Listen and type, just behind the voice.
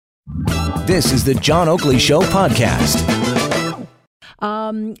This is the John Oakley Show podcast.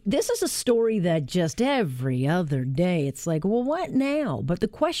 This is a story that just every other day, it's like, well, what now? But the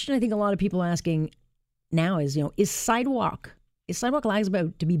question I think a lot of people are asking now is, is Sidewalk Labs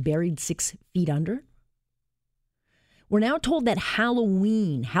about to be buried 6 feet under? We're now told that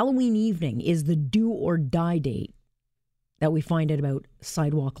Halloween evening is the do or die date that we find out about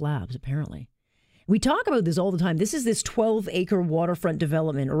Sidewalk Labs, apparently. We talk about this all the time. This is this 12-acre waterfront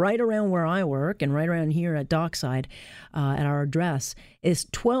development right around where I work and right around here at Dockside at our address. This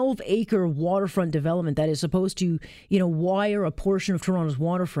 12-acre waterfront development that is supposed to, wire a portion of Toronto's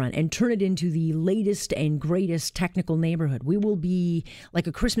waterfront and turn it into the latest and greatest technical neighborhood. We will be like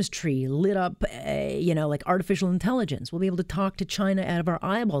a Christmas tree lit up, like artificial intelligence. We'll be able to talk to China out of our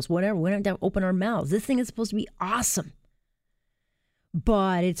eyeballs, whatever. We don't have to open our mouths. This thing is supposed to be awesome.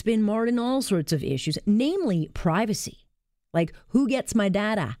 But it's been marred in all sorts of issues, namely privacy. Like, who gets my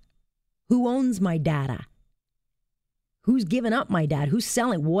data? Who owns my data? Who's giving up my data? Who's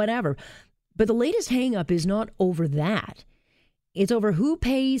selling? Whatever. But the latest hang-up is not over that. It's over who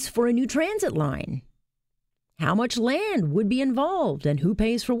pays for a new transit line. How much land would be involved and who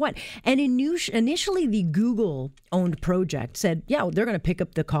pays for what? And initially, the Google-owned project said, yeah, they're going to pick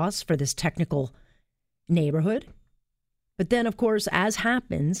up the costs for this technical neighborhood. But then, of course, as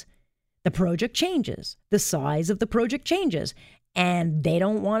happens, the project changes. The size of the project changes. And they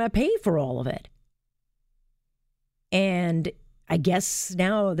don't want to pay for all of it. And I guess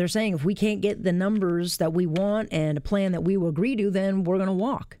now they're saying if we can't get the numbers that we want and a plan that we will agree to, then we're going to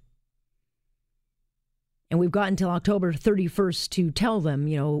walk. And we've got until October 31st to tell them,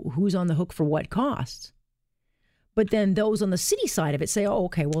 who's on the hook for what costs. But then those on the city side of it say, oh,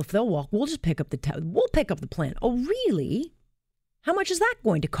 okay, well, if they'll walk, we'll just pick up we'll pick up the plan. Oh, really? How much is that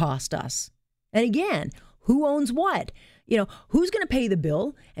going to cost us? And again, who owns what? Who's going to pay the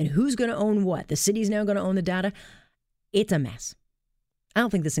bill and who's going to own what? The city's now going to own the data. It's a mess. I don't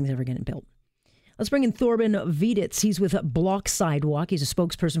think this thing's ever getting built. Let's bring in Thorben Wieditz. He's with Block Sidewalk. He's a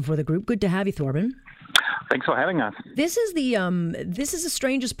spokesperson for the group. Good to have you, Thorben. Thanks for having us. This is the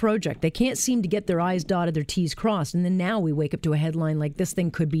strangest project. They can't seem to get their I's dotted, their T's crossed. And then now we wake up to a headline like this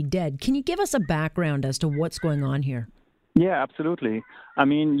thing could be dead. Can you give us a background as to what's going on here? Yeah, absolutely. I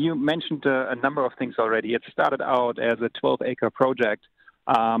mean, you mentioned a number of things already. It started out as a 12-acre project,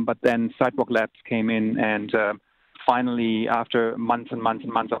 but then Sidewalk Labs came in and finally, after months and months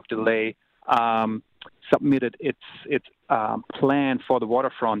and months of delay, submitted its plan for the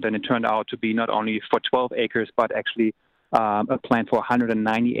waterfront, and it turned out to be not only for 12 acres, but actually a plan for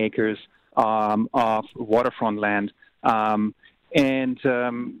 190 acres of waterfront land. The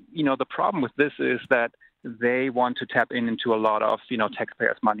problem with this is that they want to tap into a lot of,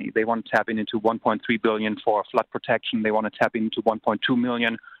 taxpayers' money. They want to tap into $1.3 billion for flood protection. They want to tap into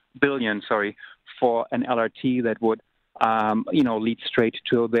 $1.2 billion for an LRT that would lead straight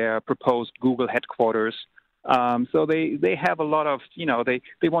to their proposed Google headquarters. So they have a lot of,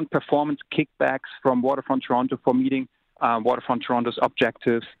 they want performance kickbacks from Waterfront Toronto for meeting Waterfront Toronto's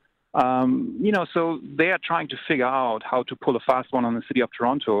objectives. So they are trying to figure out how to pull a fast one on the City of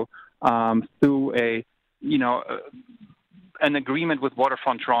Toronto through an agreement with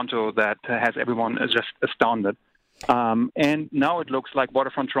Waterfront Toronto that has everyone just astounded. And now it looks like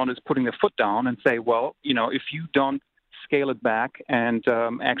Waterfront Toronto is putting their foot down and say, well, if you don't scale it back and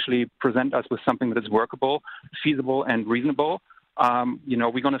actually present us with something that is workable, feasible, and reasonable,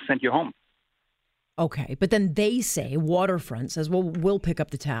 we're going to send you home. Okay, but then they say, Waterfront says, well, we'll pick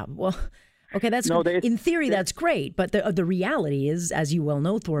up the tab. Well, okay, in theory, that's great. But the reality is, as you well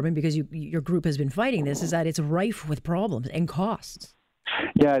know, Thorben, because your group has been fighting this, is that it's rife with problems and costs.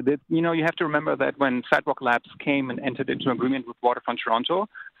 Yeah, you have to remember that when Sidewalk Labs came and entered into an agreement with Waterfront Toronto,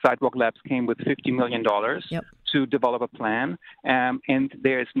 Sidewalk Labs came with $50 million to develop a plan, and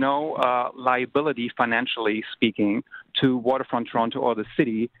there is no liability, financially speaking, to Waterfront Toronto or the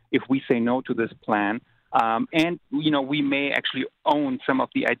city if we say no to this plan. We may actually own some of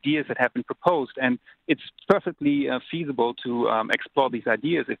the ideas that have been proposed, and it's perfectly feasible to explore these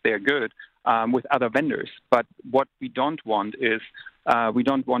ideas if they're good with other vendors. But what we don't want is we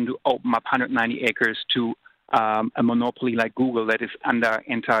don't want to open up 190 acres to a monopoly like Google that is under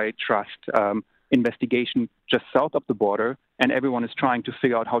antitrust investigation just south of the border, and everyone is trying to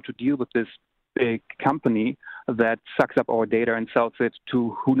figure out how to deal with this big company that sucks up our data and sells it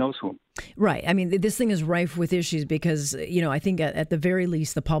to who knows whom. Right. I mean, this thing is rife with issues because, I think at the very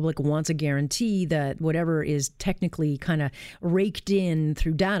least, the public wants a guarantee that whatever is technically kind of raked in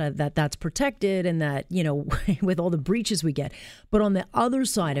through data, that's protected and that, with all the breaches we get. But on the other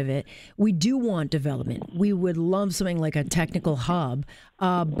side of it, we do want development. We would love something like a technical hub.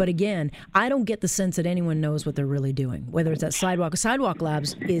 But again, I don't get the sense that anyone knows what they're really doing, whether it's at Sidewalk. Sidewalk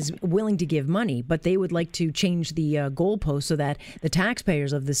Labs is willing to give money, but they would like to change the goalpost so that the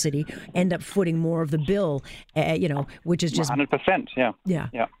taxpayers of the city end up footing more of the bill, which is just 100%. Yeah.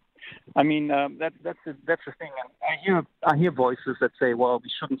 I mean, that's the thing. And I hear voices that say, well, we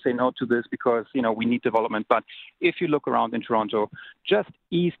shouldn't say no to this because, we need development. But if you look around in Toronto, just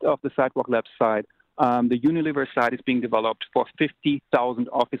east of the Sidewalk Labs side, the Unilever site is being developed for 50,000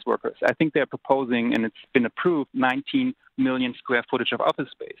 office workers. I think they're proposing, and it's been approved, 19 million square footage of office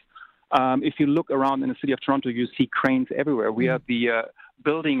space. If you look around in the city of Toronto, you see cranes everywhere. We are the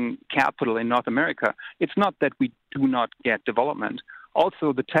building capital in North America. It's not that we do not get development.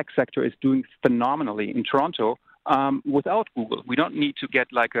 Also, the tech sector is doing phenomenally in Toronto without Google. We don't need to get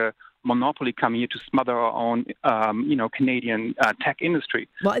like a monopoly coming here to smother our own, Canadian tech industry.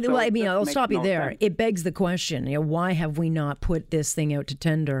 Well, I mean, I'll stop you there. Sense. It begs the question, why have we not put this thing out to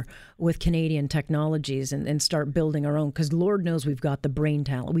tender with Canadian technologies and start building our own? Because Lord knows we've got the brain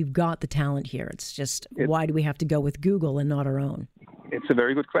talent. We've got the talent here. It's just, why do we have to go with Google and not our own? It's a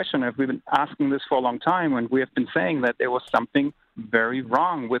very good question. We've been asking this for a long time, and we have been saying that there was something very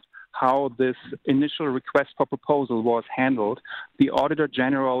wrong with how this initial request for proposal was handled. The Auditor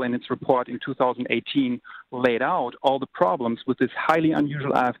General, in its report in 2018, laid out all the problems with this highly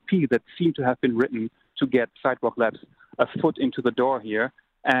unusual RFP that seemed to have been written to get Sidewalk Labs a foot into the door here,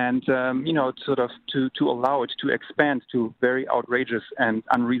 and sort of to allow it to expand to very outrageous and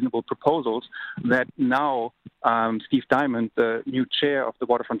unreasonable proposals that now Steve Diamond, the new chair of the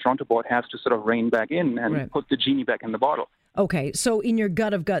Waterfront Toronto Board, has to sort of rein back in and put the genie back in the bottle. Okay, so in your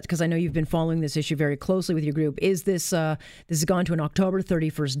gut of guts, because I know you've been following this issue very closely with your group, is this has gone to an October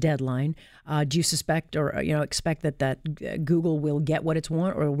 31st deadline? Do you suspect or expect that Google will get what it's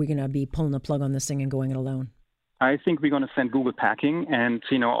want, or are we going to be pulling the plug on this thing and going it alone? I think we're going to send Google packing, and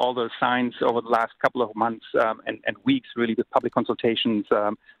all the signs over the last couple of months and weeks, really, with public consultations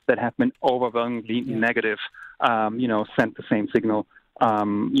that have been overwhelmingly negative, sent the same signal.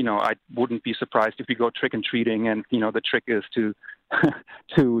 I wouldn't be surprised if we go trick and treating, and the trick is the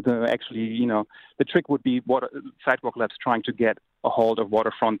trick would be Sidewalk Labs trying to get a hold of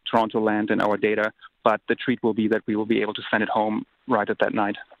Waterfront Toronto land and our data, but the treat will be that we will be able to send it home right at that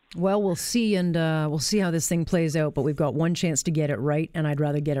night. Well, we'll see, and we'll see how this thing plays out, but we've got one chance to get it right, and I'd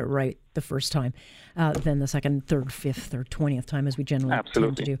rather get it right the first time than the second, third, fifth, or 20th time, as we generally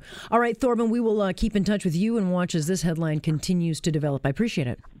tend to do. All right, Thorben, we will keep in touch with you and watch as this headline continues to develop. I appreciate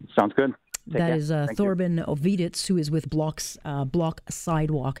it. Sounds good. That is Thorben Wieditz, who is with Block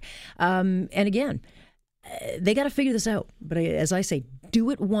Sidewalk. And again, they got to figure this out. But as I say,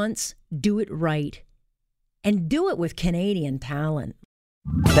 do it once, do it right, and do it with Canadian talent.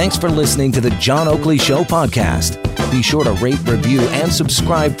 Thanks for listening to the John Oakley Show podcast. Be sure to rate, review, and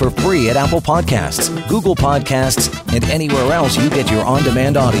subscribe for free at Apple Podcasts, Google Podcasts, and anywhere else you get your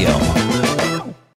on-demand audio.